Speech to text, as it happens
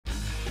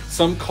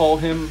Some call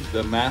him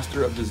the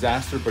master of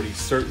disaster, but he's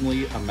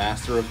certainly a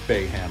master of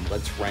bayham.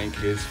 Let's rank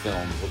his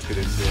films. Let's get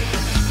into it.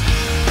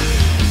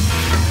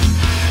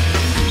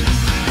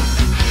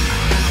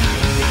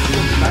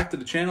 Welcome back to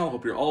the channel.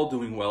 Hope you're all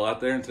doing well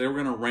out there. And today we're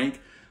going to rank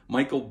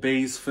Michael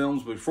Bay's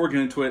films. But before we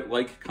get into it,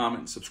 like, comment,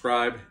 and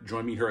subscribe.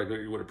 Join me here. I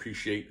really would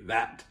appreciate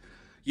that.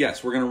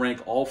 Yes, we're going to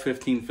rank all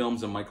 15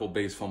 films in Michael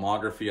Bay's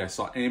filmography. I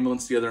saw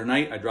Ambulance the other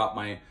night. I dropped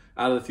my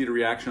out of the theater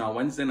reaction on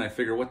Wednesday, and I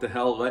figured, what the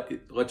hell,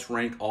 let's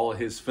rank all of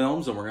his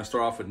films. And we're going to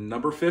start off with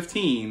number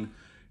 15,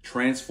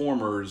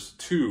 Transformers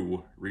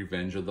 2,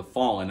 Revenge of the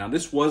Fallen. Now,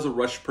 this was a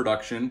rushed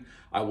production.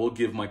 I will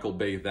give Michael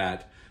Bay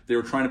that. They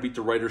were trying to beat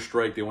the writer's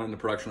strike. They went into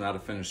production without a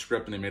finished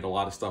script, and they made a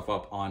lot of stuff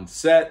up on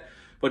set.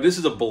 But this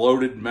is a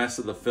bloated mess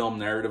of the film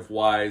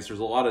narrative-wise. There's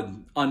a lot of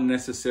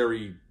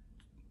unnecessary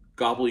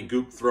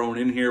gobbledygook thrown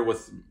in here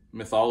with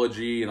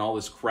mythology and all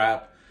this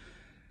crap.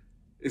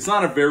 It's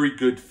not a very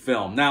good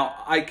film. Now,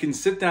 I can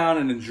sit down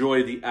and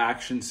enjoy the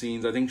action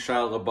scenes. I think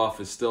Shia LaBeouf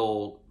is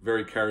still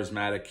very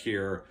charismatic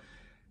here.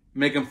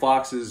 Megan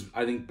Fox is,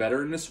 I think,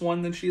 better in this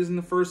one than she is in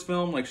the first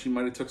film. Like, she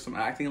might have took some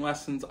acting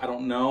lessons. I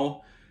don't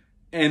know.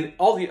 And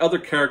all the other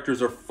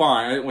characters are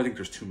fine. I don't think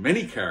there's too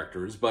many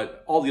characters,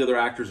 but all the other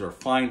actors are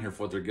fine here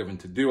for what they're given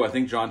to do. I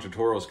think John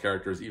Turturro's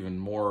character is even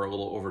more a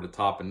little over the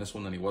top in this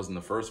one than he was in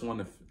the first one.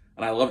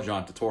 And I love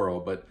John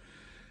Turturro, but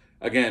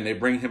again, they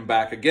bring him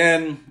back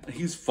again.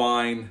 He's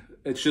fine.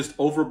 It's just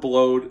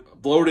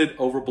bloated,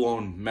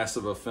 overblown mess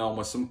of a film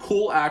with some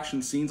cool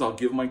action scenes. I'll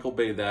give Michael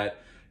Bay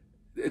that.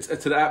 It's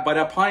to that by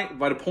the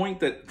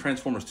point that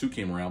Transformers 2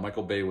 came around,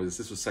 Michael Bay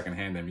this was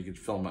secondhand to him. He could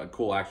film a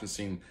cool action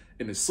scene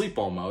in his sleep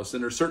almost,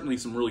 and there's certainly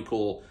some really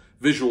cool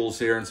visuals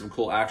here and some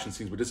cool action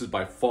scenes, but this is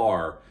by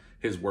far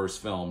his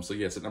worst film. So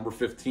yes, at number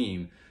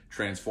 15,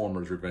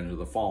 Transformers Revenge of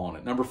the Fallen.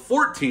 At number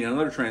 14,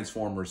 another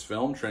Transformers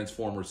film,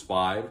 Transformers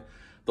 5,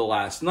 The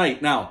Last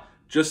Night. Now,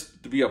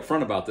 just to be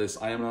upfront about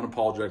this, I am an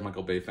unapologetic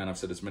Michael Bay fan. I've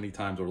said this many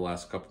times over the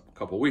last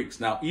couple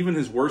weeks. Now, even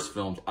his worst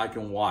films, I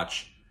can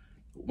watch.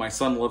 My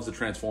son loves the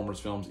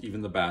Transformers films,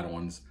 even the bad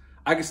ones.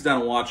 I can sit down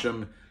and watch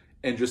them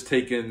and just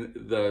take in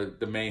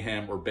the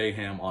mayhem or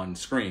bayham on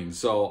screen.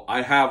 So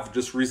I have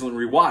just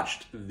recently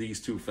rewatched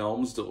these two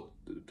films,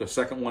 the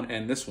second one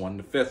and this one,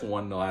 the fifth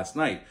one, The Last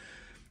Night.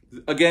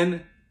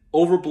 Again,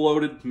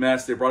 overbloated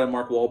mess. They brought in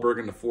Mark Wahlberg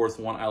in the fourth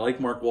one. I like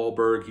Mark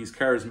Wahlberg. He's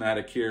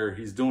charismatic here.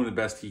 He's doing the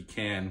best he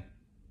can.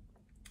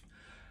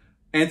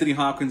 Anthony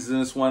Hopkins is in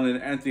this one, and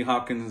Anthony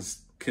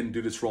Hopkins can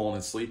do this role in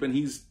his sleep, and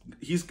he's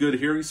good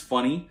here. He's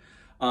funny.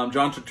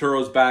 John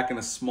Turturro's back in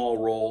a small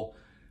role.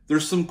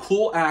 There's some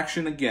cool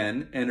action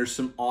again, and there's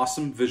some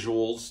awesome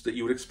visuals that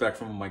you would expect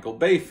from a Michael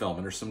Bay film,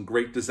 and there's some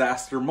great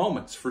disaster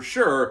moments for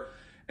sure.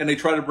 And they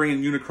try to bring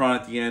in Unicron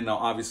at the end. Now,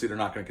 obviously, they're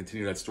not going to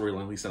continue that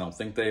storyline. At least I don't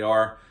think they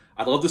are.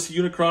 I'd love to see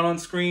Unicron on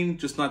screen,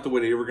 just not the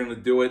way they were going to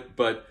do it.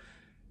 But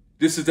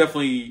this is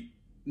definitely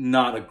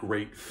not a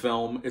great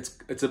film.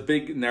 It's a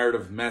big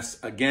narrative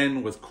mess,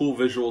 again, with cool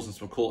visuals and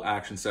some cool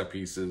action set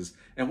pieces.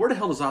 And where the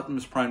hell does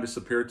Optimus Prime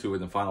disappear to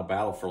in the final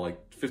battle for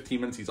like 15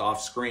 minutes? He's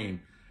off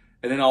screen.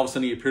 And then all of a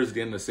sudden he appears at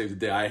the end to save the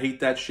day. I hate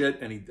that shit.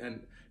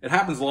 And it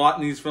happens a lot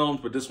in these films,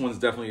 but this one's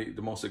definitely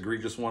the most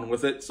egregious one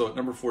with it. So at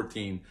number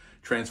 14,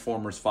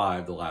 Transformers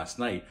 5, The Last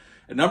Night.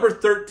 At number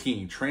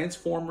 13,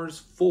 Transformers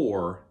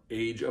 4,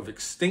 Age of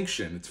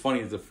Extinction. It's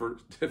funny, the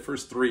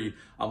first three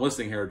I'm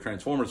listing here are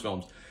Transformers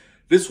films.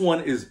 This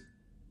one is,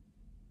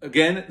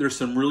 again, there's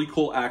some really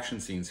cool action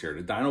scenes here.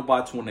 The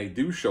Dinobots, when they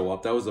do show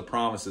up, that was the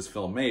promise this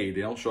film made.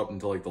 They don't show up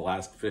until like the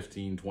last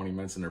 15, 20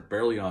 minutes, and they're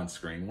barely on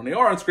screen. When they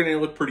are on screen, they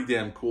look pretty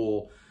damn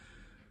cool.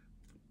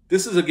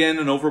 This is, again,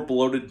 an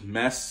overbloated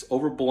mess,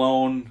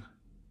 overblown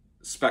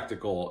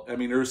spectacle. I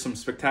mean, there's some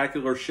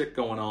spectacular shit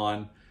going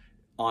on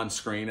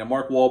screen, and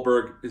Mark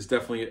Wahlberg is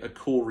definitely a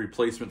cool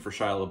replacement for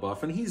Shia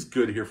LaBeouf, and he's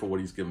good here for what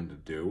he's given to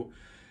do.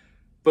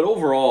 But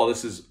overall,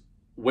 this is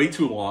way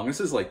too long. This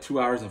is like 2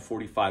 hours and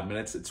 45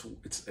 minutes.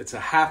 It's a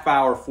half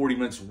hour, 40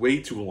 minutes, way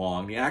too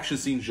long. The action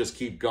scenes just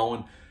keep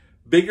going.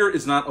 Bigger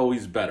is not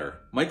always better.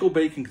 Michael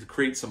Bay can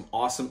create some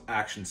awesome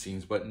action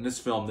scenes, but in this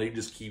film, they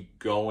just keep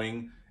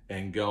going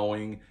and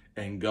going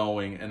and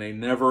going, and they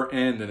never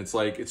end, and it's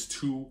like, it's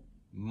too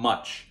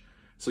much.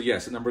 So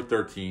yes, at number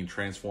 13,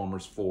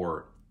 Transformers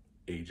 4,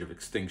 Age of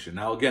Extinction.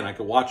 Now, again, I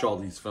could watch all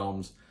these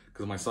films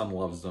because my son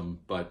loves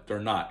them, but they're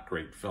not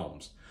great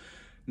films.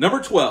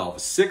 Number 12,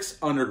 6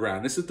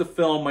 Underground. This is the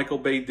film Michael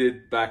Bay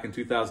did back in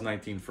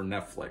 2019 for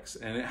Netflix.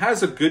 And it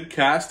has a good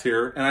cast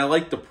here, and I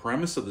like the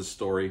premise of the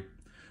story.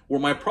 Where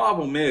my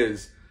problem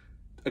is,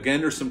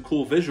 again, there's some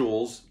cool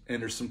visuals,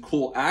 and there's some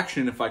cool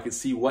action if I could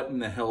see what in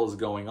the hell is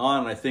going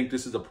on. And I think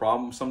this is a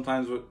problem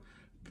sometimes with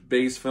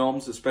Bay's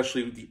films,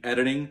 especially with the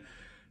editing.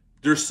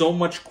 There's so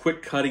much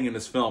quick cutting in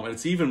this film, and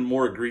it's even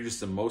more egregious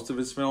than most of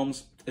his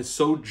films. It's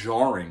so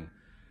jarring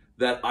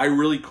that I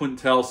really couldn't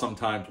tell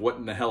sometimes what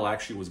in the hell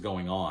actually was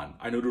going on.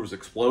 I knew there was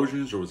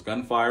explosions, there was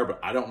gunfire,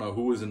 but I don't know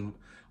who was in,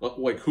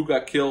 like, who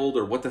got killed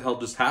or what the hell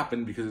just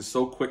happened because it's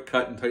so quick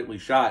cut and tightly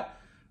shot.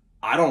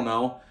 I don't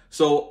know.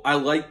 So I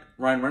like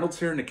Ryan Reynolds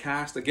here in the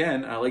cast.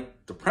 Again, I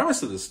like the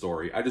premise of the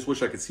story. I just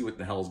wish I could see what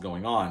the hell is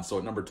going on. So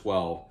at number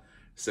 12,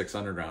 Six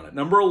Underground. At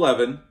number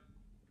 11,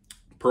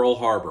 Pearl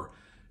Harbor.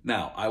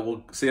 Now, I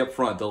will say up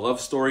front, the love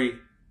story,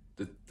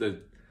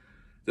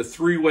 the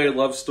three-way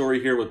love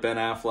story here with Ben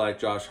Affleck,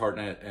 Josh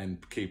Hartnett,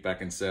 and Kate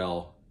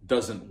Beckinsale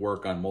doesn't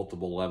work on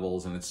multiple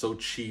levels, and it's so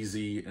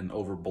cheesy and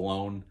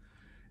overblown.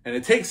 And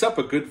it takes up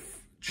a good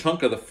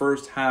chunk of the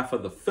first half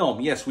of the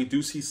film. Yes, we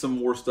do see some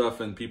war stuff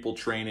and people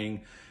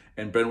training,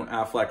 and Ben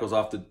Affleck goes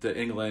off to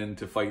England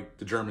to fight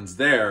the Germans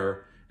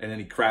there, and then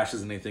he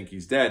crashes and they think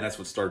he's dead, and that's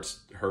what starts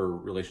her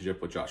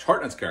relationship with Josh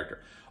Hartnett's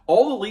character.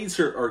 All the leads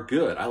here are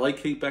good. I like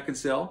Kate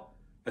Beckinsale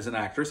as an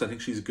actress. I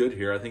think she's good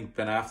here. I think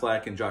Ben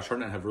Affleck and Josh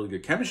Hartnett have really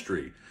good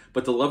chemistry,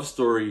 but the love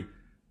story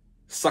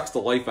sucks the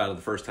life out of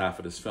the first half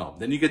of this film.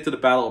 Then you get to the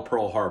Battle of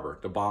Pearl Harbor,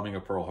 the bombing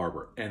of Pearl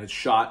Harbor, and it's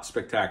shot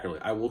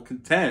spectacularly. I will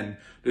contend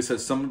this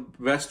has some of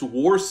the best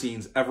war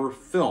scenes ever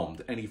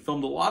filmed, and he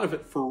filmed a lot of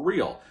it for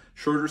real.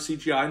 Shorter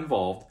CGI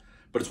involved,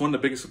 but it's one of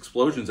the biggest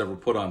explosions ever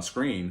put on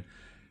screen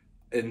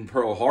in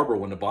Pearl Harbor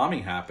when the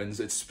bombing happens.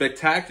 It's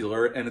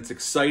spectacular, and it's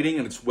exciting,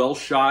 and it's well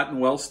shot and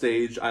well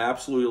staged. I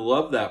absolutely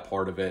love that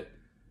part of it.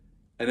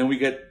 And then we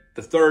get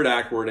the third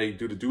act where they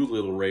do the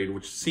Doolittle raid,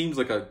 which seems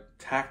like a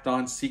tacked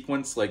on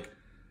sequence. Like,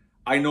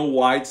 I know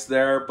why it's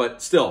there,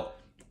 but still,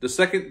 the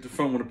second,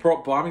 from when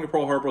the bombing of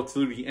Pearl Harbor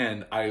through the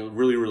end, I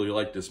really, really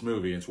like this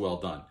movie. It's well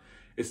done.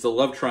 It's the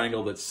love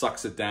triangle that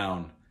sucks it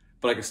down,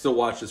 but I can still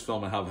watch this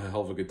film and have a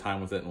hell of a good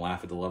time with it and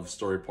laugh at the love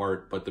story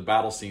part. But the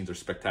battle scenes are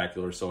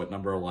spectacular. So at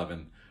number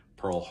 11,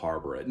 Pearl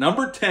Harbor. At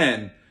number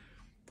 10,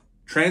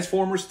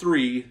 Transformers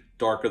 3,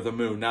 Dark of the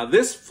Moon. Now,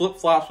 this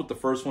flip-flops with the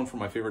first one for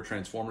my favorite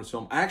Transformers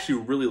film. I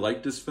actually really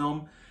like this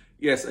film.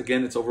 Yes,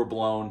 again, it's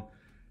overblown,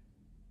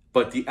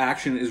 but the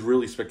action is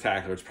really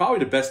spectacular. It's probably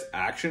the best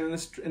action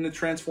in the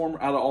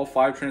Transformer out of all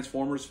 5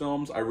 Transformers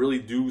films. I really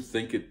do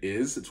think it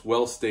is. It's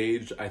well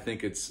staged. I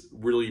think it's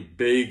really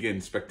big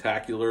and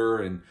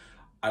spectacular, and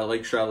I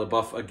like Shia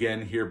LaBeouf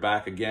again here,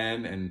 back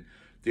again. And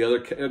the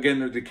other,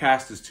 again, the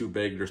cast is too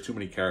big. There's too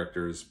many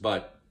characters,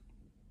 but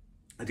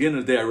at the end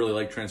of the day, I really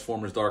like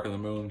Transformers Dark of the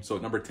Moon. So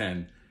at number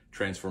 10,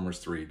 Transformers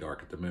 3,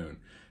 Dark of the Moon.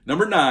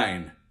 Number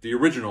 9, the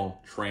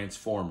original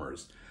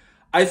Transformers.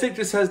 I think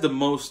this has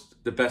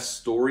the best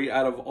story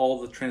out of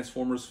all the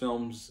Transformers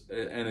films,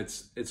 and at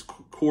its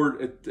core,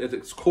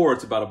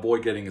 it's about a boy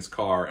getting his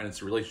car, and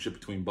it's a relationship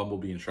between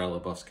Bumblebee and Shia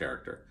LaBeouf's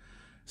character,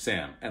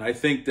 Sam. And I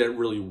think that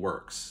really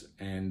works,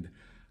 and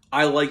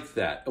I liked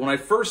that. When I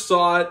first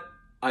saw it,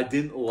 I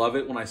didn't love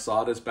it when I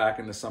saw this back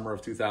in the summer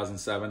of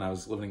 2007. I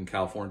was living in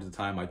California at the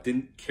time. I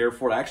didn't care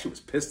for it. I actually was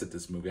pissed at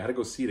this movie. I had to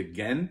go see it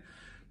again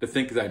to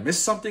think that I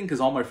missed something because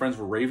all my friends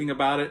were raving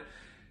about it.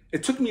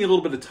 It took me a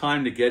little bit of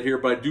time to get here,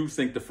 but I do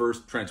think the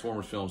first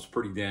Transformers film is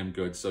pretty damn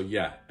good. So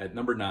yeah, at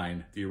number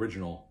 9, the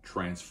original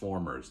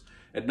Transformers.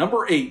 At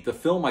number 8, the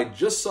film I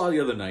just saw the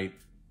other night,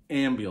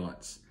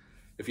 Ambulance.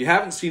 If you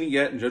haven't seen it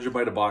yet, and judging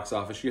by the box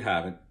office, you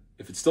haven't.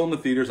 If it's still in the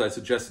theaters, I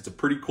suggest it's a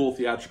pretty cool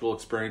theatrical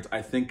experience.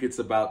 I think it's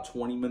about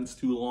 20 minutes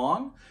too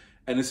long.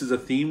 And this is a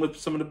theme with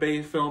some of the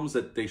Bay films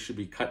that they should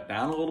be cut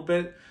down a little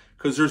bit,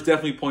 because there's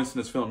definitely points in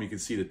this film you can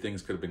see that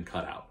things could have been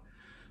cut out.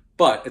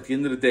 But at the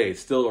end of the day, it's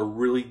still a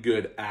really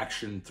good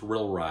action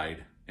thrill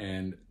ride.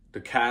 And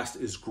the cast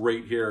is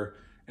great here.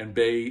 And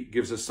Bay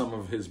gives us some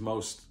of his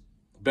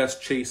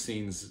best chase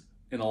scenes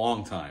in a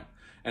long time.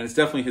 And it's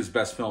definitely his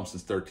best film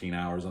since 13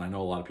 Hours. And I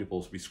know a lot of people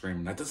will be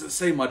screaming, that doesn't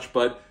say much,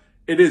 but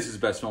it is his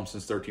best film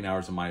since 13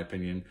 Hours, in my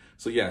opinion.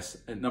 So yes,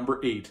 at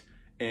number 8,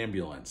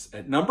 Ambulance.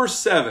 At number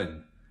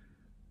 7,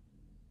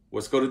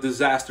 let's go to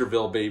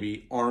Disasterville,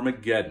 baby,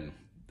 Armageddon.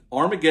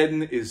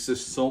 Armageddon is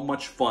just so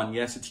much fun.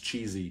 Yes, it's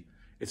cheesy.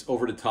 It's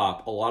over the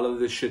top. A lot of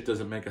this shit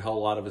doesn't make a hell of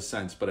a lot of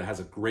sense, but it has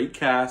a great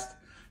cast,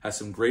 has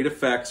some great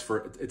effects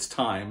for its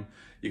time.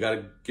 You got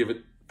to give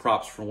it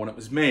props for when it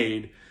was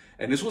made.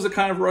 And this was a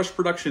kind of rush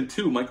production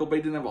too. Michael Bay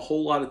didn't have a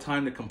whole lot of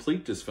time to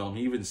complete this film.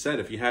 He even said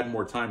if he had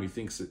more time, he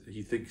thinks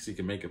he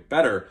can make it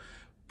better.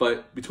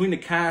 But between the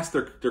cast,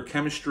 their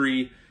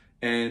chemistry,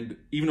 and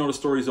even though the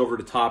story's over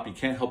the top, you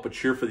can't help but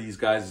cheer for these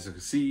guys to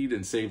succeed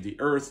and save the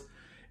Earth.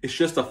 It's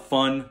just a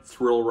fun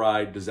thrill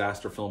ride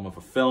disaster film of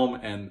a film,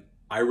 and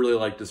I really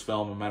like this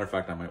film. As a matter of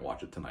fact, I might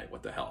watch it tonight.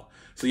 What the hell?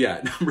 So yeah,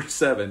 at number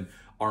 7,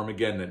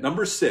 Armageddon. At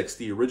number 6,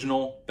 the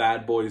original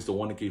Bad Boys, the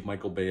one that gave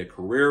Michael Bay a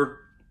career.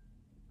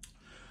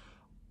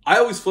 I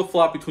always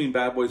flip-flop between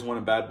Bad Boys 1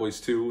 and Bad Boys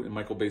 2 in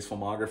Michael Bay's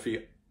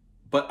filmography,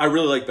 but I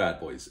really like Bad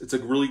Boys. It's a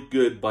really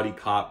good buddy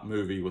cop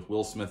movie with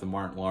Will Smith and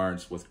Martin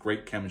Lawrence with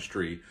great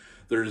chemistry.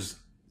 There's,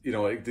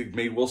 it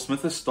made Will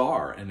Smith a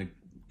star, and it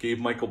gave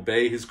Michael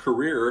Bay his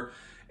career.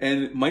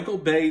 And Michael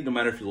Bay, no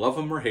matter if you love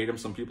him or hate him,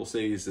 some people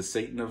say he's the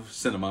Satan of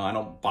cinema. I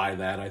don't buy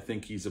that. I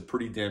think he's a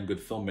pretty damn good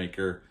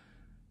filmmaker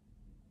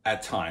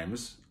at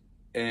times.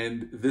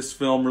 And this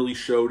film really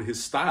showed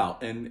his style,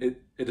 and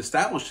it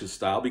established his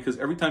style, because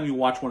every time you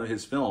watch one of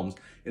his films,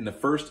 in the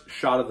first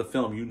shot of the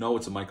film, you know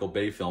it's a Michael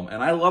Bay film.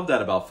 And I love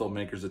that about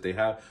filmmakers that they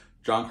have.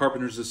 John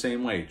Carpenter's the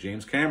same way.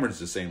 James Cameron's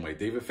the same way.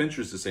 David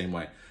Fincher's the same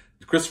way.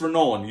 Christopher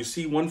Nolan, you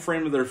see one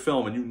frame of their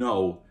film and you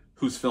know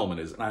whose film it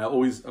is. And I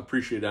always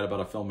appreciate that about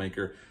a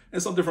filmmaker. And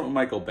it's something different with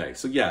Michael Bay.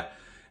 So yeah,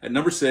 at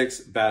number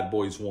 6, Bad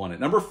Boys 1. At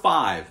number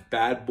 5,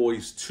 Bad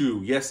Boys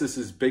 2. Yes, this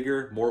is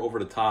bigger, more over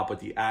the top, but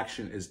the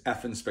action is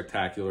effing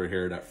spectacular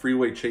here. That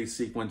freeway chase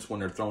sequence when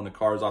they're throwing the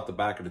cars off the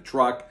back of the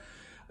truck.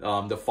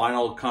 The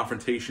final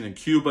confrontation in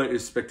Cuba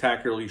is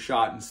spectacularly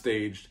shot and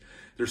staged.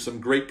 There's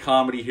some great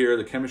comedy here.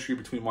 The chemistry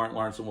between Martin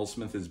Lawrence and Will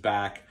Smith is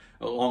back,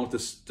 along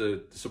with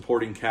the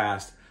supporting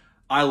cast.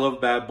 I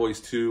love Bad Boys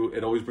 2.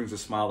 It always brings a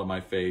smile to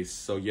my face.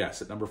 So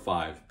yes, at number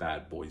 5,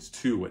 Bad Boys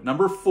 2. At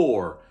number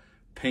 4,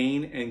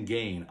 Pain and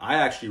Gain. I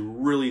actually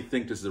really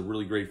think this is a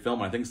really great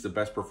film. I think it's the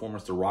best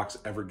performance The Rock's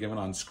ever given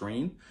on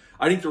screen.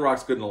 I think The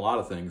Rock's good in a lot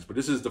of things, but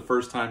this is the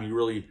first time he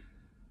really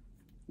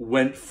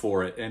went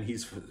for it, and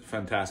he's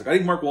fantastic. I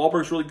think Mark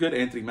Wahlberg's really good.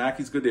 Anthony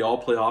Mackie's good. They all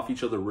play off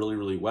each other really,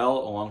 really well,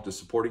 along with the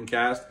supporting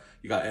cast.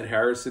 You got Ed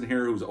Harris in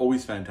here, who's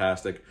always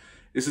fantastic.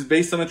 This is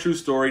based on a true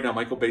story. Now,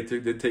 Michael Bay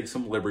did take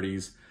some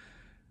liberties,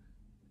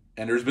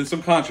 and there's been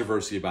some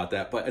controversy about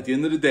that. But at the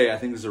end of the day, I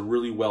think this is a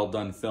really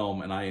well-done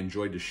film, and I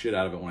enjoyed the shit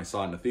out of it when I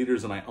saw it in the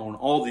theaters. And I own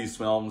all these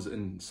films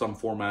in some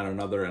format or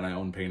another, and I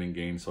own Pain and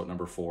Gain. So at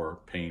number 4,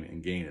 Pain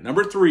and Gain. At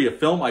number 3, a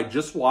film I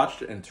just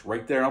watched, and it's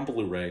right there on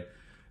Blu-ray,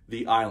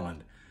 The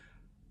Island.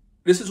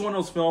 This is one of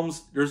those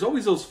films, there's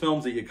always those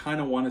films that you kind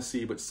of want to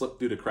see but slip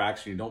through the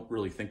cracks and you don't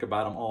really think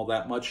about them all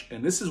that much.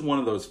 And this is one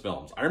of those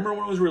films. I remember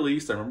when it was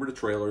released. I remember the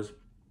trailers.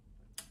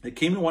 It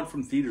came and went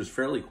from theaters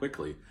fairly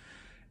quickly.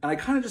 And I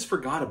kind of just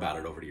forgot about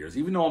it over the years,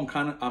 even though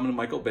I'm a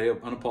Michael Bay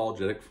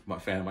unapologetic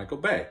fan of Michael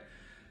Bay.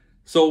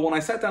 So when I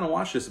sat down and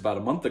watched this about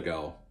a month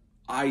ago,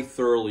 I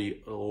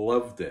thoroughly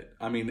loved it.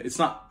 I mean, it's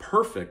not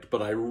perfect,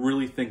 but I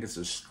really think it's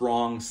a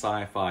strong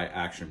sci-fi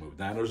action movie.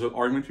 Now, there's an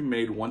argument to be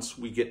made once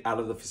we get out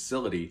of the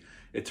facility,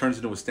 it turns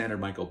into a standard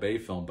Michael Bay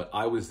film, but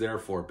I was there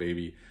for it,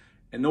 baby.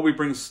 And nobody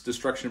brings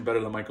destruction better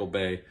than Michael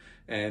Bay,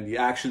 and the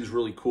action's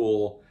really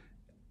cool.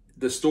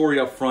 The story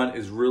up front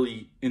is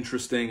really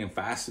interesting and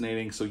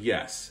fascinating. So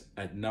yes,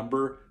 at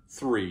number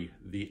 3,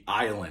 The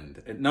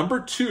Island. At number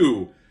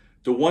 2,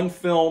 the one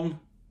film,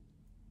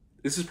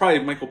 this is probably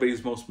Michael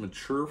Bay's most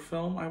mature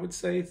film, I would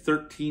say,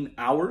 13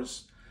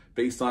 Hours,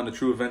 based on the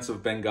true events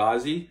of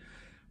Benghazi.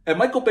 And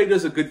Michael Bay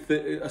does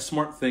a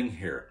smart thing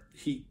here.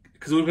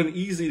 Because it would have been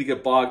easy to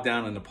get bogged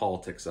down in the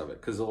politics of it.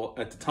 Because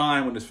at the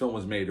time when this film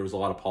was made, there was a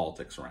lot of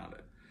politics around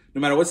it.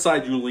 No matter what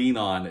side you lean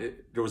on,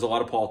 there was a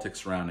lot of politics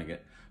surrounding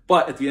it.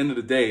 But at the end of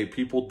the day,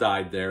 people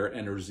died there,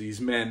 and there was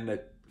these men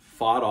that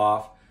fought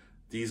off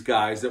these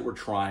guys that were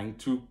trying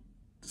to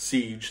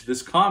siege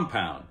this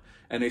compound.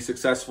 And they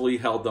successfully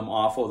held them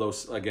off, although,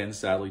 again,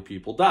 sadly,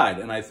 people died.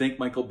 And I think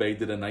Michael Bay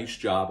did a nice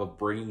job of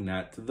bringing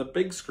that to the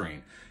big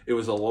screen. It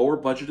was a lower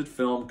budgeted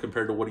film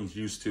compared to what he's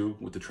used to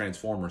with the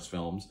Transformers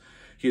films.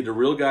 He had the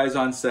real guys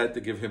on set to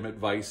give him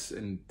advice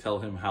and tell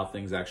him how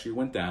things actually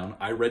went down.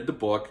 I read the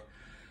book.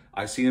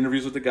 I've seen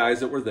interviews with the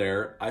guys that were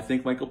there. I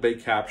think Michael Bay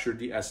captured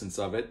the essence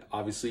of it.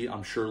 Obviously,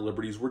 I'm sure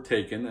liberties were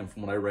taken, and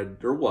from what I read,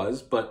 there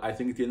was. But I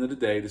think at the end of the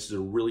day, this is a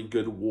really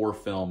good war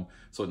film.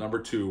 So at number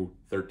 2,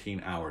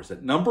 13 Hours.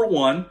 At number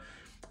 1,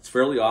 it's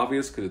fairly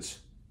obvious because it's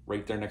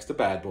right there next to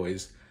Bad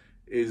Boys,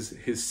 is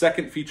his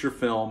second feature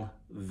film,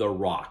 The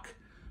Rock.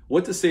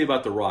 What to say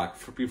about The Rock?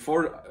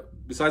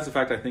 Besides the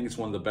fact I think it's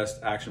one of the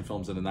best action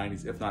films in the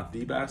 90s, if not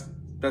the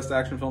best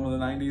action film in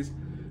the 90s,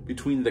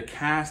 between the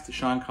cast,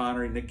 Sean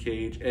Connery, Nick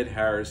Cage, Ed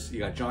Harris, you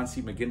got John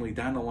C. McGinley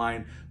down the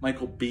line,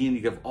 Michael Biehn,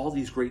 you have all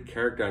these great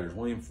character actors,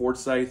 William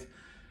Forsythe,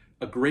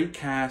 a great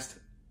cast,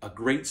 a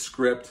great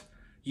script.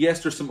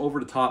 Yes, there's some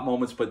over-the-top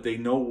moments, but they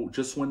know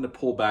just when to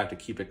pull back to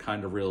keep it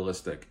kind of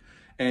realistic.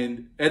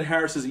 And Ed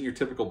Harris isn't your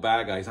typical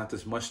bad guy. He's not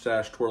this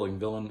mustache-twirling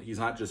villain. He's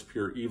not just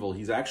pure evil.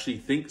 He actually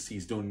thinks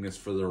he's doing this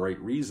for the right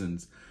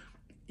reasons,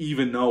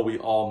 even though we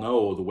all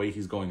know the way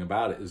he's going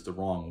about it is the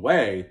wrong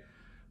way.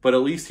 But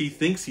at least he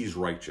thinks he's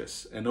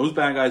righteous. And those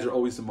bad guys are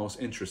always the most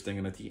interesting.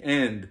 And at the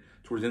end,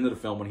 towards the end of the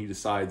film, when he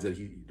decides that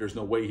there's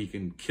no way he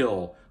can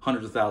kill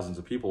hundreds of thousands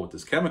of people with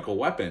this chemical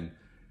weapon,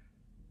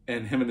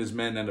 and him and his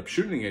men end up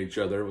shooting at each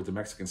other with the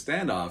Mexican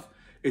standoff,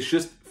 it's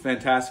just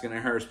fantastic. And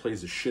Ed Harris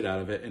plays the shit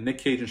out of it. And Nick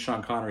Cage and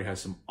Sean Connery has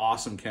some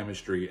awesome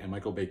chemistry, and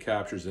Michael Bay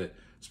captures it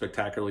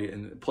spectacularly.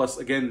 And plus,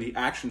 again, the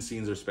action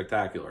scenes are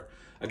spectacular.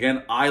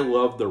 Again, I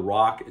love The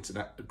Rock. It's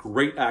a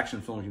great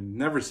action film. If you've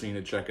never seen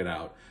it, check it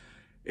out.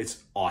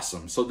 It's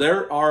awesome. So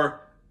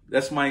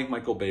that's my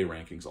Michael Bay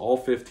rankings. All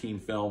 15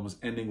 films,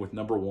 ending with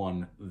number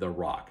 1, The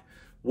Rock.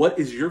 What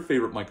is your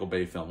favorite Michael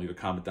Bay film? Leave a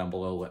comment down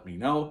below. Let me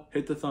know.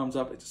 Hit the thumbs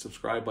up, hit the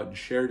subscribe button,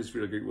 share this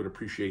video. I would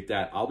appreciate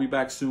that. I'll be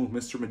back soon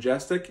with Mr.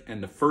 Majestic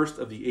and the first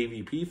of the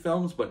AVP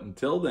films. But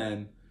until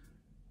then,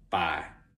 bye.